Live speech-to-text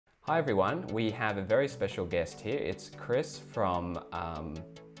Hi everyone, we have a very special guest here. It's Chris from,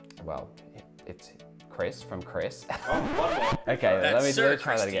 it's Chris from Chris. Oh, okay, let me try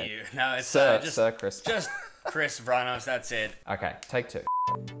Chris that again. To you. No, it's Sir Chris. Just Chris Vranos, that's it. Okay, take two.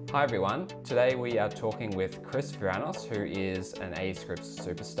 Hi everyone, today we are talking with Chris Vranos, who is an aescripts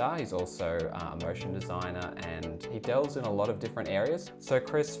superstar. He's also a motion designer and he delves in a lot of different areas. So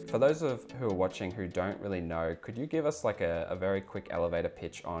Chris, for those who are watching who don't really know, could you give us like a very quick elevator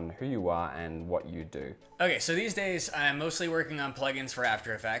pitch on who you are and what you do? Okay, so these days I'm mostly working on plugins for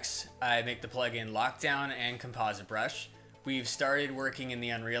After Effects. I make the plugin Lockdown and Composite Brush. We've started working in the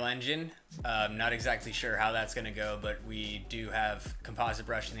Unreal Engine. Not exactly sure how that's gonna go, but we do have Composite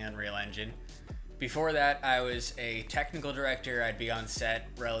Brush in the Unreal Engine. Before that, I was a technical director. I'd be on set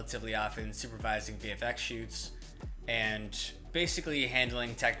relatively often, supervising VFX shoots, and basically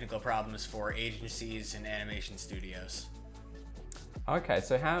handling technical problems for agencies and animation studios. Okay,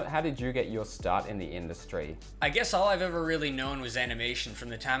 so how did you get your start in the industry? I guess all I've ever really known was animation from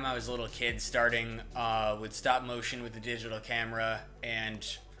the time I was a little kid, starting with stop motion with the digital camera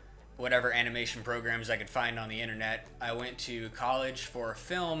and whatever animation programs I could find on the internet. I went to college for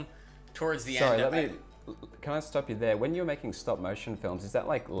film towards the end of it. Can I stop you there? When you're making stop motion films, is that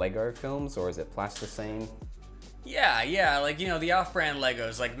like Lego films or is it plasticine? Yeah, like, you know, the off-brand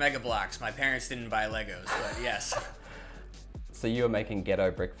Legos, like Mega Bloks. My parents didn't buy Legos, but yes. So you were making ghetto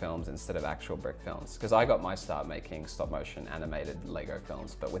brick films instead of actual brick films? Because I got my start making stop motion animated Lego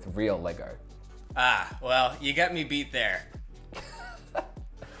films, but with real Lego. Ah, well, you got me beat there.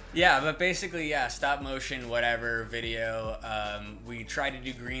 Yeah, but basically, yeah, stop motion, whatever, video. We tried to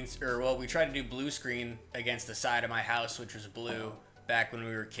do we tried to do blue screen against the side of my house, which was blue back when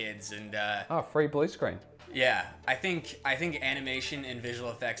we were kids, and oh, free blue screen. Yeah, I think animation and visual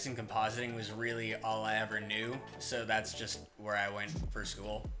effects and compositing was really all I ever knew. So that's just where I went for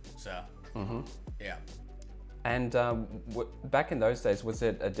school. So, yeah. And back in those days, was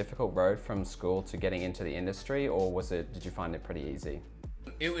it a difficult road from school to getting into the industry, or did you find it pretty easy?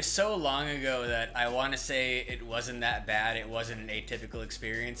 It was so long ago that I want to say it wasn't that bad. It wasn't an atypical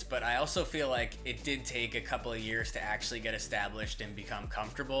experience, but I also feel like it did take a couple of years to actually get established and become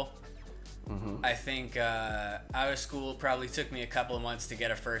comfortable. I think out of school probably took me a couple of months to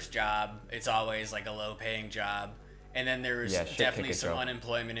get a first job. It's always like a low-paying job. And then there was definitely some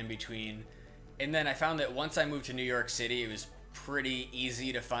unemployment in between. And then I found that once I moved to New York City, it was pretty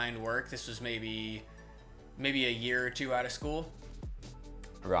easy to find work. This was maybe a year or two out of school.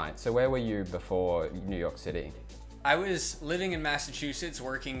 Right, so where were you before New York City? I was living in Massachusetts,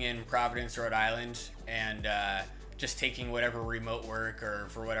 working in Providence, Rhode Island, and just taking whatever remote work or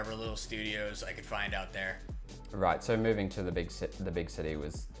for whatever little studios I could find out there. Right, so moving to the big city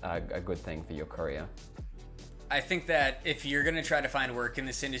was a good thing for your career. I think that if you're gonna try to find work in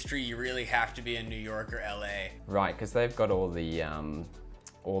this industry, you really have to be in New York or LA. Right, because they've got all the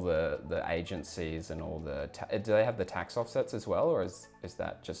agencies and all the, do they have the tax offsets as well, or is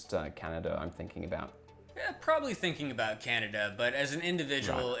that just Canada I'm thinking about? Yeah, probably thinking about Canada, but as an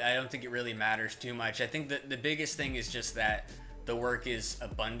individual, right. I don't think it really matters too much. I think that the biggest thing is just that the work is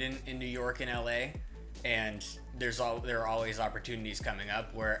abundant in New York and LA, and there are always opportunities coming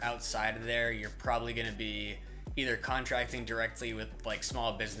up, where outside of there, you're probably gonna be either contracting directly with like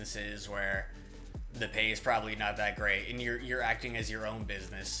small businesses where the pay is probably not that great, and you're acting as your own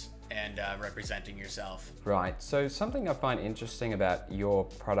business and representing yourself. Right, so something I find interesting about your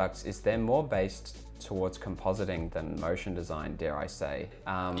products is they're more based towards compositing than motion design, dare I say.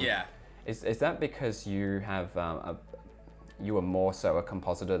 Yeah. Is that because you have you are more so a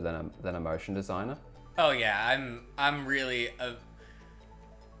compositor than a motion designer? Oh yeah, I'm really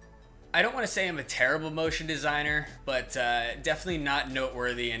I don't want to say I'm a terrible motion designer, but definitely not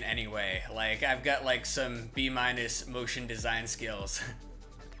noteworthy in any way. Like, I've got like some B- motion design skills.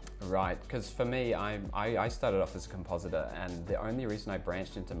 Right, because for me, I started off as a compositor, and the only reason I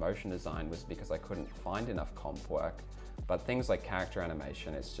branched into motion design was because I couldn't find enough comp work. But things like character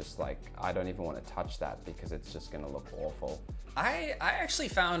animation, it's just like, I don't even want to touch that because it's just going to look awful. I actually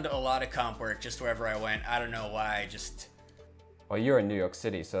found a lot of comp work just wherever I went. I don't know why, Well, you're in New York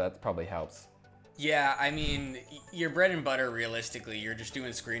City, so that probably helps. Yeah, I mean, your bread and butter, realistically, you're just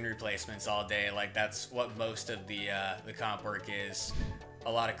doing screen replacements all day. Like, that's what most of the comp work is.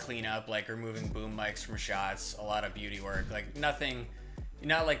 A lot of cleanup, like removing boom mics from shots, a lot of beauty work, like nothing,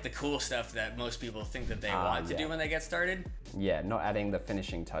 not like the cool stuff that most people think that they want to do when they get started. Yeah, not adding the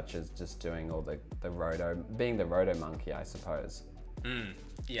finishing touches, just doing all the being the roto monkey, I suppose.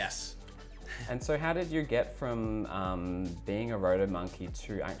 Yes. And so how did you get from being a roto monkey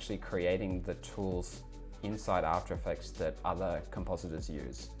to actually creating the tools inside After Effects that other compositors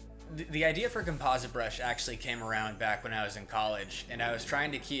use? the idea for Composite Brush actually came around back when I was in college, and I was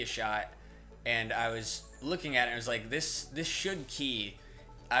trying to key a shot, and I was looking at it and I was like, this should key.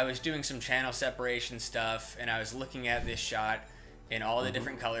 I was doing some channel separation stuff, and I was looking at this shot in all the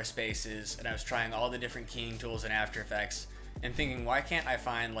different color spaces, and I was trying all the different keying tools in After Effects and thinking, why can't I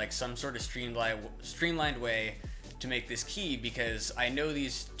find like some sort of streamlined way to make this key, because I know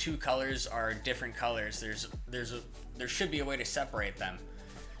these two colors are different colors. There should be a way to separate them.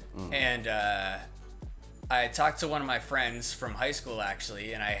 And I talked to one of my friends from high school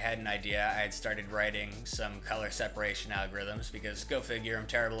actually, and I had an idea. I had started writing some color separation algorithms because, go figure, I'm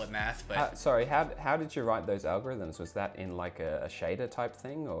terrible at math. But sorry, how did you write those algorithms? Was that in like a shader type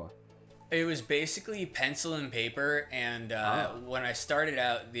thing, or? It was basically pencil and paper, and when I started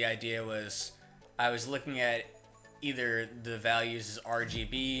out, the idea was I was looking at either the values as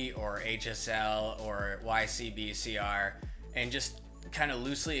RGB or HSL or YCBCR, and just kind of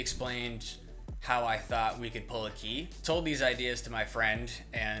loosely explained how I thought we could pull a key. Told these ideas to my friend,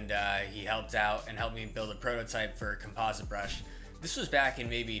 and he helped out and helped me build a prototype for Composite Brush. This was back in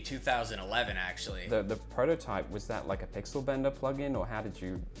maybe 2011, actually. The prototype, was that like a Pixel Bender plugin, or how did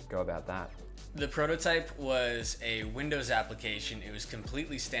you go about that? The prototype was a Windows application. It was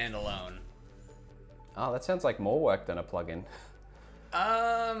completely standalone. Oh, that sounds like more work than a plugin.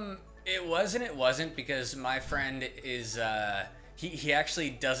 It wasn't, because my friend is, he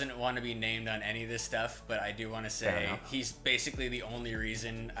actually doesn't want to be named on any of this stuff, but I do want to say he's basically the only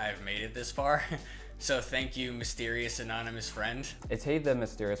reason I've made it this far. So thank you, mysterious anonymous friend. Is he the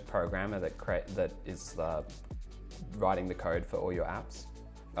mysterious programmer that is writing the code for all your apps?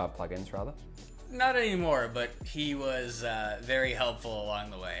 Plugins, rather? Not anymore, but he was very helpful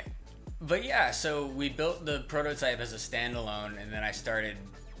along the way. But yeah, so we built the prototype as a standalone, and then I started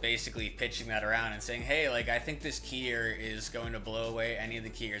basically pitching that around and saying, hey, like, I think this keyer is going to blow away any of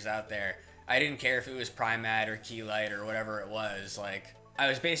the keyers out there. I didn't care if it was Primat or Keylight or whatever it was. Like, I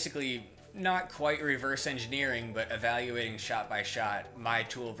was basically not quite reverse engineering, but evaluating shot by shot my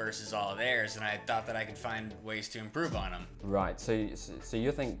tool versus all of theirs, and I thought that I could find ways to improve on them. Right, so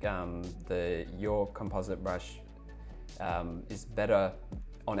you think your Composite Brush is better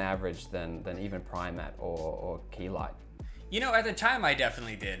on average than even Primat or Keylight? You know, at the time I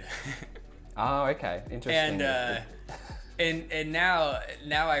definitely did. Oh, okay, interesting. And now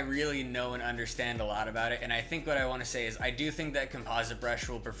I really know and understand a lot about it, and I think what I want to say is I do think that Composite Brush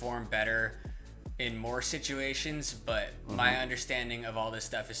will perform better in more situations, but my understanding of all this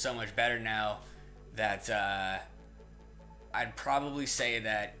stuff is so much better now that I'd probably say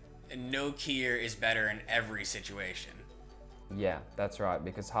that no keyer is better in every situation. Yeah, that's right,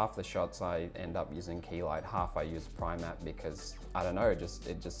 because half the shots I end up using Keylight, half I use Primat, because I don't know, it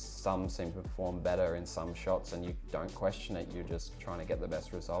just some seem to perform better in some shots, and you don't question it, you're just trying to get the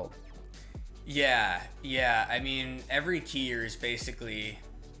best result. Yeah, I mean, every keyer is basically,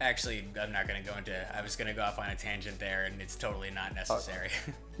 actually, I'm not going to go into, I was going to go off on a tangent there, and it's totally not necessary.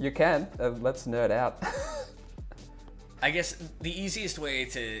 You can, let's nerd out. I guess the easiest way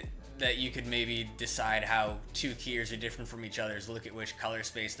that you could maybe decide how two keyers are different from each other is look at which color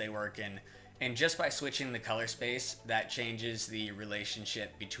space they work in. And just by switching the color space, that changes the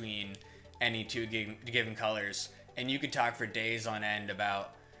relationship between any two given colors. And you could talk for days on end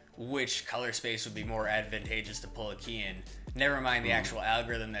about which color space would be more advantageous to pull a key in. Never mind the actual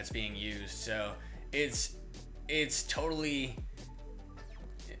algorithm that's being used. So it's totally,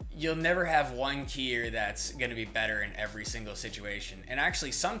 you'll never have one keyer that's going to be better in every single situation. And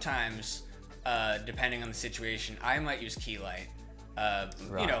actually, sometimes, depending on the situation, I might use Keylight.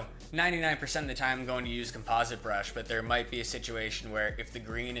 You know, 99% of the time I'm going to use Composite Brush, but there might be a situation where if the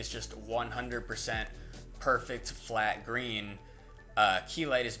green is just 100% perfect flat green,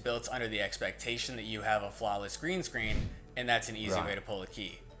 Keylight is built under the expectation that you have a flawless green screen, and that's an easy way to pull a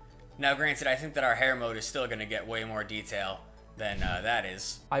key. Now, granted, I think that our hair mode is still going to get way more detail than that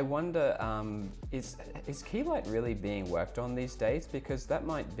is. I wonder, is Keylight really being worked on these days? Because that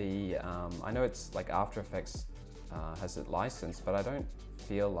might be, I know it's like After Effects has it licensed, but I don't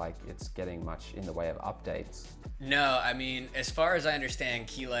feel like it's getting much in the way of updates. No, I mean, as far as I understand,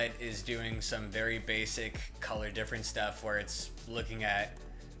 Keylight is doing some very basic color difference stuff where it's looking at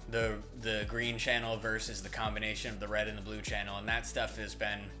the green channel versus the combination of the red and the blue channel, and that stuff has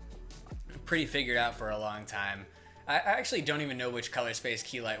been pretty figured out for a long time. I actually don't even know which color space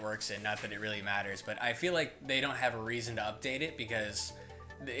Keylight works in, not that it really matters, but I feel like they don't have a reason to update it because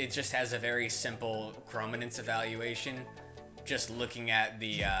it just has a very simple chrominance evaluation, just looking at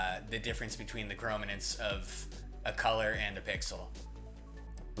the difference between the chrominance of a color and a pixel.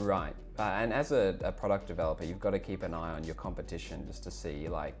 Right. And as a product developer, you've got to keep an eye on your competition just to see,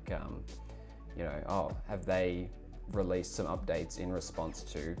 like, you know, oh, have they released some updates in response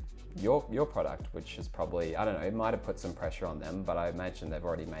to your product, which is probably, I don't know, it might have put some pressure on them, but I imagine they've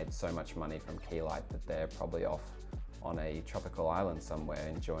already made so much money from Keylight that they're probably off on a tropical island somewhere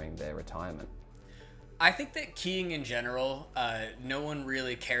enjoying their retirement. I think that keying in general, no one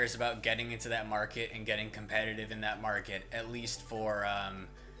really cares about getting into that market and getting competitive in that market, at least for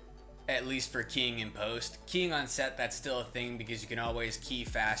keying in post. Keying on set, that's still a thing because you can always key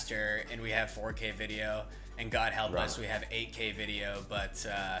faster, and we have 4K video, and God help us, we have 8K video, but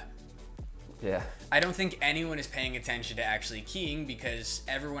yeah, I don't think anyone is paying attention to actually keying because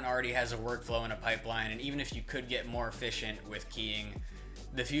everyone already has a workflow and a pipeline, and even if you could get more efficient with keying,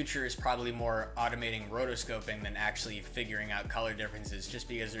 the future is probably more automating rotoscoping than actually figuring out color differences, just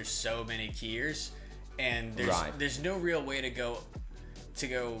because there's so many keyers, and there's no real way to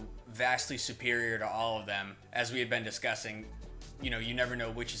go vastly superior to all of them. As we had been discussing, you know, you never know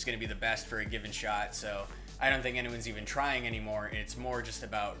which is going to be the best for a given shot, so I don't think anyone's even trying anymore. It's more just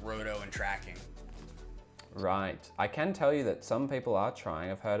about roto and tracking. Right. I can tell you that some people are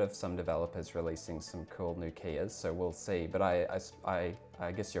trying. I've heard of some developers releasing some cool new keyers, so we'll see. But I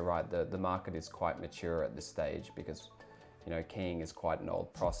guess you're right, the market is quite mature at this stage because, you know, keying is quite an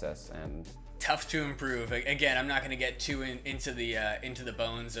old process and tough to improve. Again, I'm not going to get too into the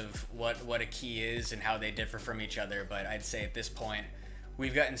bones of what a key is and how they differ from each other, but I'd say at this point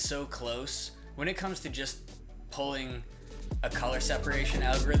we've gotten so close. When it comes to just pulling a color separation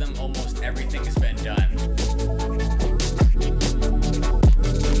algorithm, almost everything has been done.